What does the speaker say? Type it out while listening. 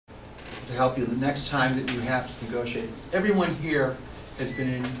to help you the next time that you have to negotiate. Everyone here has been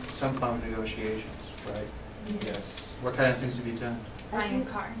in some form of negotiations, right? Yes. What kind of things have you done? Buying a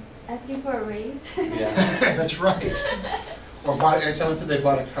car. Asking for a raise. Yeah. That's right. Or and someone said they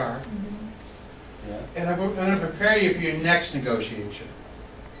bought a car. Yeah. And I'm going to prepare you for your next negotiation.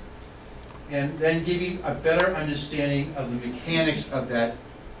 And then give you a better understanding of the mechanics of that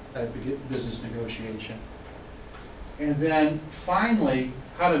business negotiation. And then finally,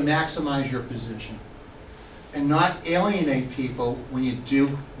 how to maximize your position and not alienate people when you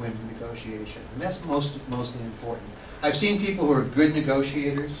do win a negotiation. And that's mostly important. I've seen people who are good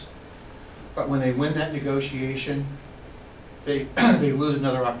negotiators, but when they win that negotiation, they lose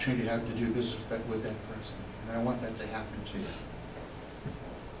another opportunity to have to do business with that person. And I want that to happen to you.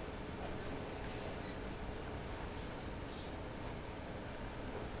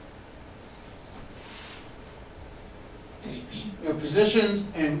 You know, positions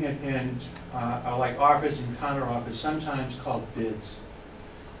are like offers and counter offers, sometimes called bids.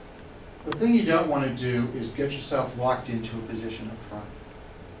 The thing you don't want to do is get yourself locked into a position up front.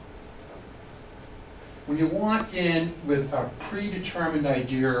 When you walk in with a predetermined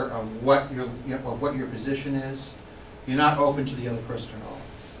idea of what your position is, you're not open to the other person at all.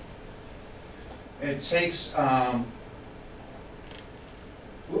 It takes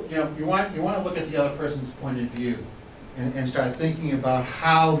you want to look at the other person's point of view and start thinking about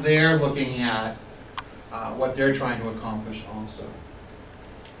how they're looking at what they're trying to accomplish also.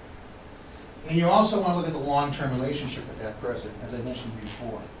 And you also want to look at the long-term relationship with that person, as I mentioned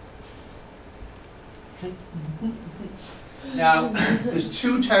before. Now, there's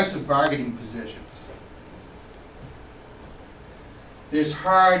two types of bargaining positions. There's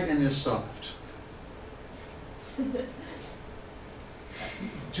hard and there's soft.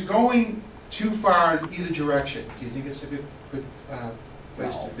 To going too far in either direction, do you think it's a good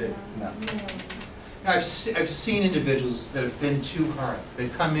place to be? No. Now, I've seen individuals that have been too hard. They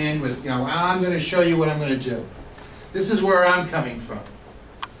come in with, I'm going to show you what I'm going to do. This is where I'm coming from.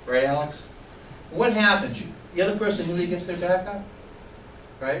 Right, Alex? What happens? The other person really gets their back up,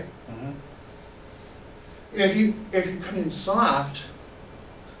 right? Mm-hmm. If you come in soft,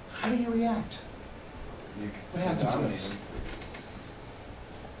 how do you react? What happens next?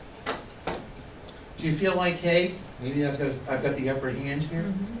 Do you feel like, hey, maybe I've got the upper hand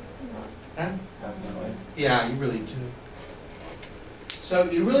here? Huh? Definitely. Yeah, you really do. So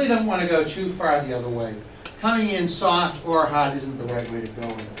you really don't want to go too far the other way. Coming in soft or hard isn't the right way to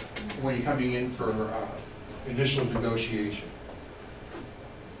go when you're coming in for initial negotiation.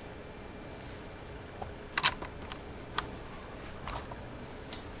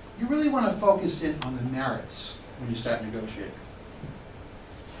 You really want to focus in on the merits when you start negotiating.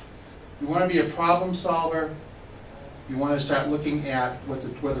 You want to be a problem solver. You want to start looking at what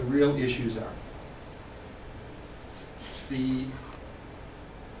the real issues are.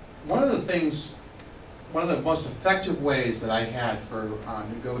 One of the most effective ways that I had for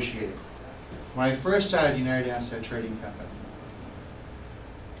negotiating, when I first started United Asset Trading Company,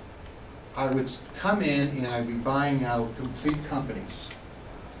 I would come in and I'd be buying out complete companies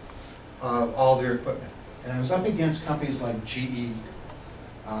of all their equipment. And I was up against companies like GE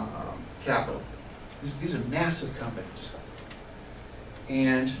Capital. These are massive companies.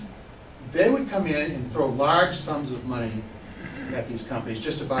 And they would come in and throw large sums of money at these companies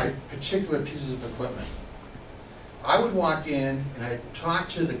just to buy particular pieces of equipment. I would walk in and I'd talk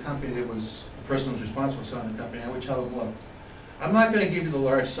to the company that was, the person who was responsible for selling the company, and I would tell them, look, I'm not going to give you the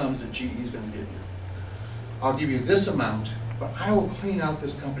large sums that GE is going to give you. I'll give you this amount, but I will clean out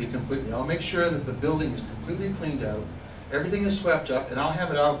this company completely. I'll make sure that the building is completely cleaned out, everything is swept up, and I'll have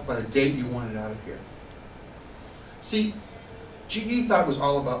it out by the date you want it out of here. See, GE thought it was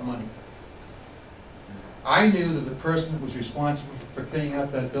all about money. I knew that the person that was responsible for cleaning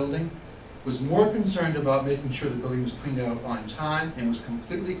out that building was more concerned about making sure the building was cleaned out on time and was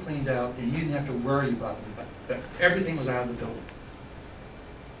completely cleaned out, and you didn't have to worry about anything, that everything was out of the building.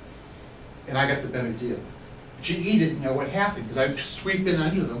 And I got the better deal. GE didn't know what happened because I'd sweep in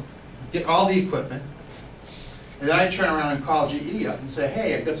under them, get all the equipment, and then I'd turn around and call GE up and say,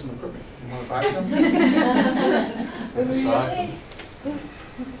 hey, I've got some equipment. You want to buy some? That's awesome.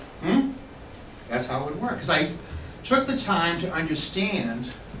 That's how it would work. Because I took the time to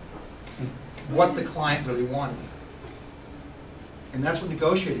understand what the client really wanted. And that's what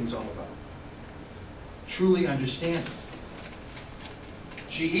negotiating is all about. Truly understanding.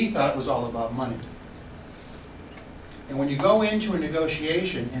 GE thought it was all about money. And when you go into a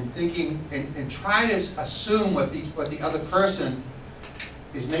negotiation and thinking and try to assume what the other person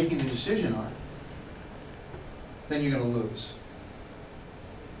is making the decision on, then you're going to lose.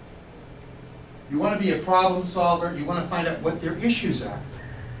 You want to be a problem solver. You want to find out what their issues are.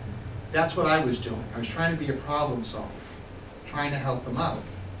 That's what I was doing. I was trying to be a problem solver, trying to help them out.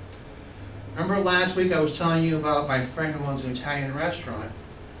 Remember last week I was telling you about my friend who owns an Italian restaurant,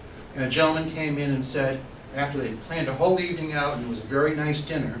 and a gentleman came in and said, after they planned a whole evening out and it was a very nice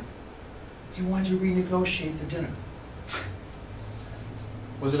dinner, he wanted to renegotiate the dinner.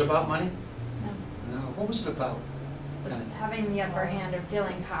 Was it about money? No. No. What was it about? Having the upper hand or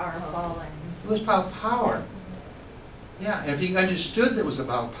feeling powerful and. It was about power. Yeah, if he understood that it was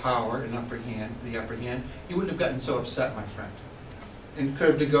about power and the upper hand, he wouldn't have gotten so upset, my friend, and could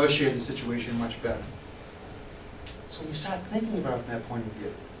have negotiated the situation much better. So when you start thinking about it from that point of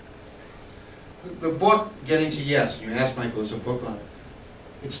view, the book, Getting to Yes, you asked Michael, there's a book on it.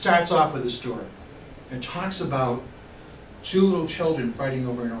 It starts off with a story. It talks about two little children fighting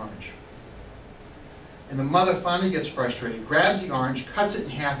over an orange. And the mother finally gets frustrated, grabs the orange, cuts it in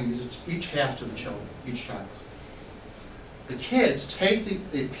half, and gives each half to the children, each child. The kids take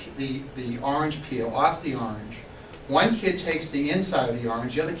the orange peel off the orange. One kid takes the inside of the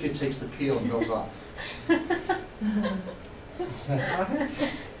orange, the other kid takes the peel and goes off.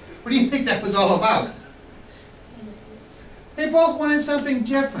 What do you think that was all about? They both wanted something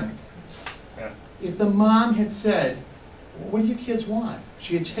different. Yeah. If the mom had said, what do you kids want?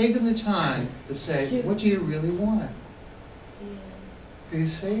 She had taken the time to say, what do you really want? Do you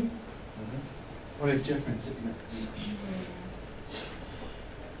see? What a difference it makes.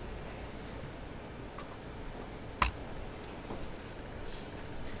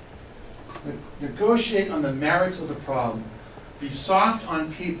 Negotiate on the merits of the problem. Be soft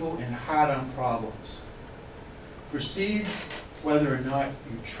on people and hard on problems. Proceed whether or not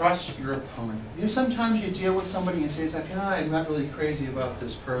you trust your opponent. You know, sometimes you deal with somebody and say something, I'm not really crazy about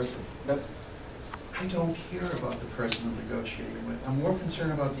this person. But I don't care about the person I'm negotiating with. I'm more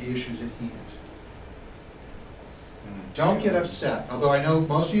concerned about the issues at hand. Don't get upset. Although I know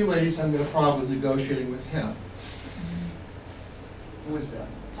most of you ladies have a problem with negotiating with him. Who is that?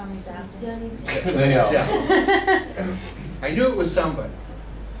 Yeah. I knew it was somebody.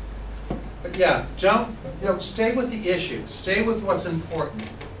 But yeah, don't, stay with the issues. Stay with what's important.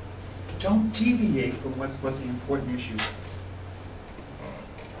 Don't deviate from what the important issues are.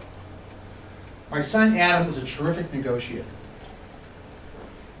 My son Adam is a terrific negotiator.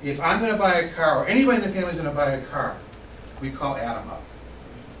 If I'm going to buy a car, or anybody in the family is going to buy a car, we call Adam up.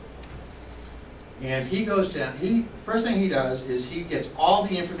 And he goes down, first thing he does is he gets all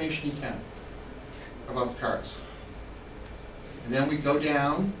the information he can about the cars. And then we go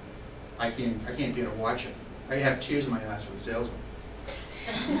down. I can't be able to watch it. I have tears in my eyes for the salesman.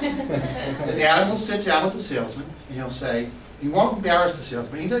 And Adam will sit down with the salesman and he'll say, he won't embarrass the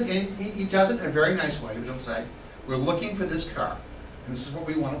salesman. He does it in a very nice way, but he'll say, we're looking for this car, and this is what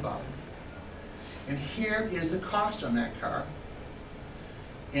we want to buy. And here is the cost on that car.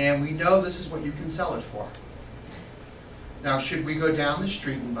 And we know this is what you can sell it for. Now, should we go down the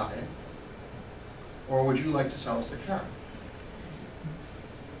street and buy it? Or would you like to sell us the car?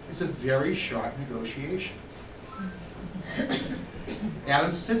 It's a very short negotiation.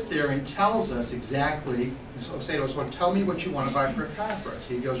 Adam sits there and tells us exactly, so say to us, well, tell me what you want to buy for a car for us.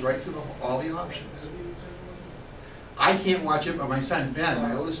 He goes right through all the options. I can't watch it, but my son Ben,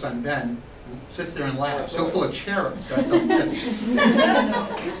 my oldest son Ben, sits there and laughs. He'll pull a cherub. That's how he thinks.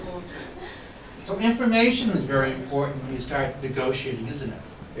 So information is very important when you start negotiating, isn't it?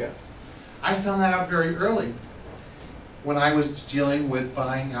 Yeah. I found that out very early when I was dealing with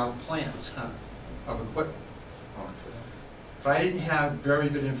buying out plants of equipment. If I didn't have very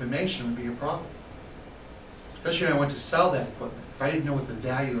good information, it would be a problem. Especially when I went to sell that equipment, if I didn't know what the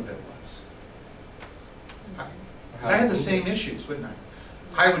value of it was. Because I had the same issues, wouldn't I?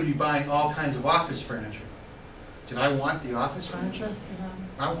 I would be buying all kinds of office furniture. Did I want the office furniture?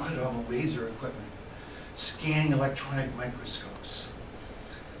 I wanted all the laser equipment, scanning electronic microscopes.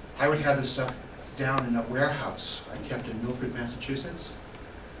 I would have this stuff down in a warehouse I kept in Milford, Massachusetts.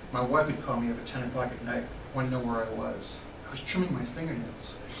 My wife would call me up at 10 o'clock at night, wanted to know where I was. I was trimming my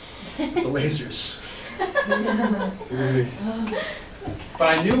fingernails with the lasers.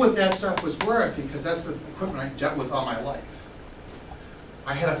 But I knew what that stuff was worth because that's the equipment I dealt with all my life.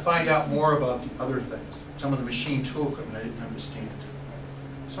 I had to find out more about the other things, some of the machine tool equipment I didn't understand.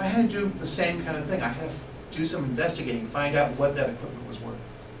 So I had to do the same kind of thing. I had to do some investigating, find out what that equipment was worth.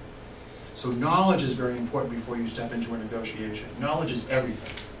 So knowledge is very important before you step into a negotiation. Knowledge is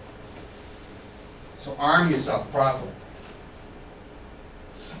everything. So arm yourself properly.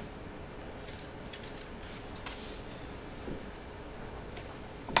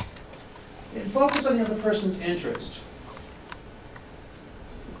 And focus on the other person's interest.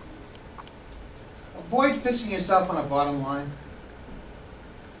 avoid fixing yourself on a bottom line.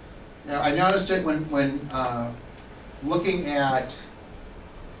 Now, I noticed it when looking at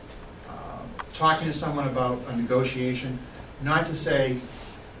talking to someone about a negotiation, not to say,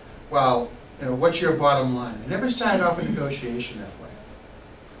 well, you know, what's your bottom line? I never started off a negotiation that way.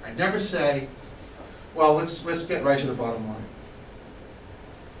 I never say, well, let's get right to the bottom line.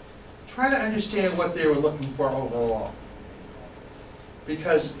 Try to understand what they were looking for overall.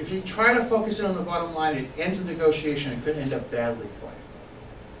 Because if you try to focus in on the bottom line, it ends the negotiation and could end up badly for you.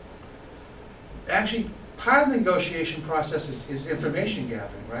 Actually, part of the negotiation process is information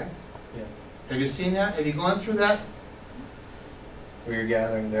gathering, right? Yeah. Have you seen that? Have you gone through that? Where you're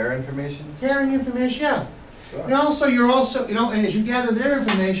gathering their information? Gathering information, yeah. Sure. And also, you know, and as you gather their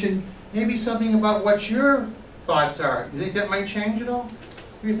information, maybe something about what your thoughts are. You think that might change at all?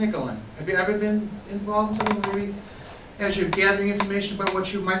 What do you think, Elaine? Have you ever been involved in something where as you're gathering information about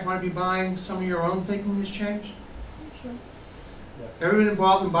what you might want to be buying, some of your own thinking has changed? Sure. Yes. Ever been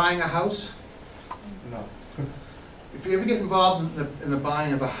involved in buying a house? No. If you ever get involved in the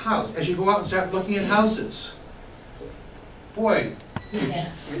buying of a house, as you go out and start looking at houses, boy,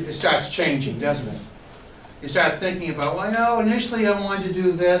 it starts changing, doesn't it? You start thinking about, well, you know, initially I wanted to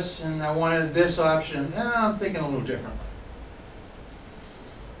do this, and I wanted this option. Now I'm thinking a little differently.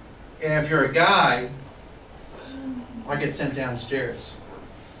 And if you're a guy, I get sent downstairs.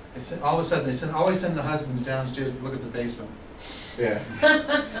 All of a sudden, they always send the husbands downstairs to look at the basement. Yeah.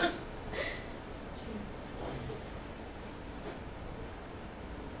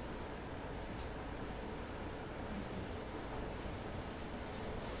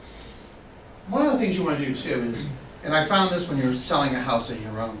 One of the things you want to do too is, and I found this when you're selling a house on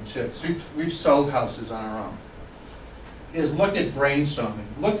your own too, so we've sold houses on our own, is look at brainstorming.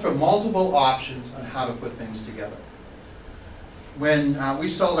 Look for multiple options on how to put things together. When we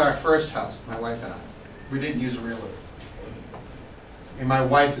sold our first house, my wife and I, we didn't use a realtor. And my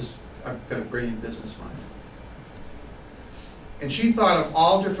wife has got a brilliant business mind. And she thought of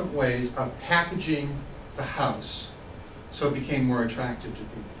all different ways of packaging the house so it became more attractive to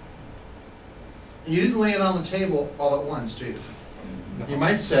people. And you didn't lay it on the table all at once, do you? No. You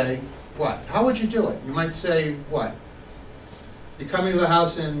might say, what? How would you do it? You might say, what? You come into the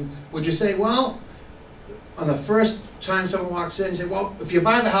house and would you say, well, on the first time someone walks in, you say, well, if you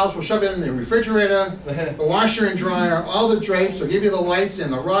buy the house, we'll shove it in the refrigerator, the washer and dryer, all the drapes, we'll give you the lights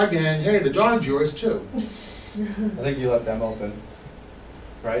and the rug, and hey, the dog's yours too. I think you let them open,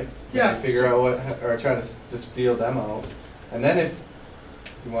 right? Yeah. You figure out what, or try to just feel them out. And then if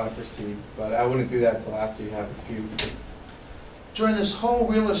you want to proceed, but I wouldn't do that until after you have a few. During this whole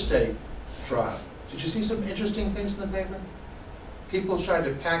real estate drive, did you see some interesting things in the paper? People tried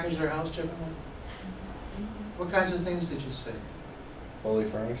to package their house differently? What kinds of things did you see? Fully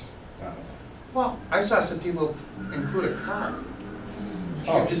furnished? No. Well, I saw some people include a car.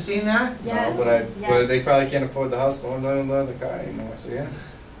 Oh. Have you seen that? Yes, No, yes. but they probably can't afford the house, but don't love the car anymore, so yeah.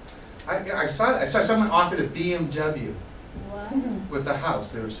 I saw someone offered a BMW What? with the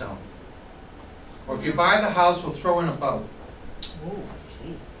house they were selling. Or if you buy the house, we'll throw in a boat. Oh,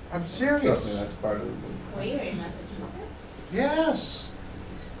 jeez. I'm Trust me, serious. that's part of it. Where, in Massachusetts? Yes.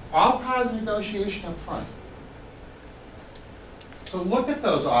 All part of the negotiation up front. So look at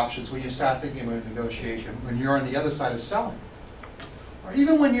those options when you start thinking about negotiation, when you're on the other side of selling. Or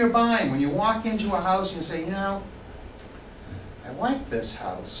even when you're buying, when you walk into a house and you say, you know, I like this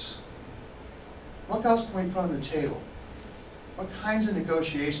house. What else can we put on the table? What kinds of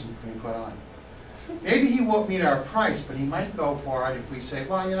negotiations can we put on? Maybe he won't meet our price, but he might go for it if we say,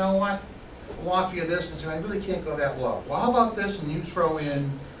 well, you know what? We'll offer you this, and say, I really can't go that low. Well, how about this, and you throw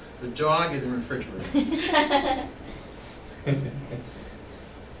in the dog in the refrigerator?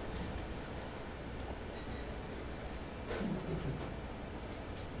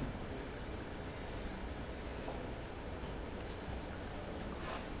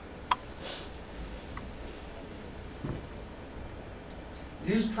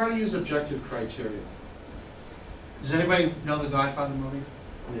 Try to use objective criteria. Does anybody know the Godfather movie?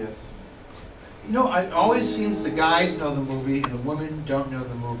 Yes. You know, it always seems the guys know the movie and the women don't know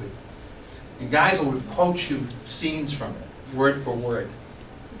the movie. And guys will quote you scenes from it, word for word.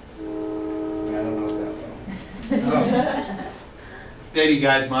 Yeah, I don't know that well. Maybe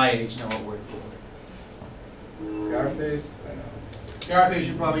guys my age know it word for word. Scarface, I know. Scarface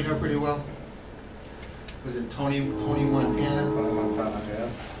you probably know pretty well. Was it Tony Montana? Montana, yeah.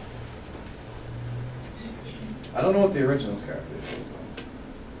 I don't know what the original Scarface was though.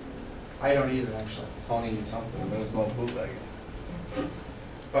 I don't either, actually. Tony something, but it was more bootlegging.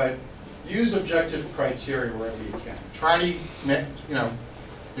 But use objective criteria wherever you can. Try to,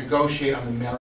 negotiate on the merit.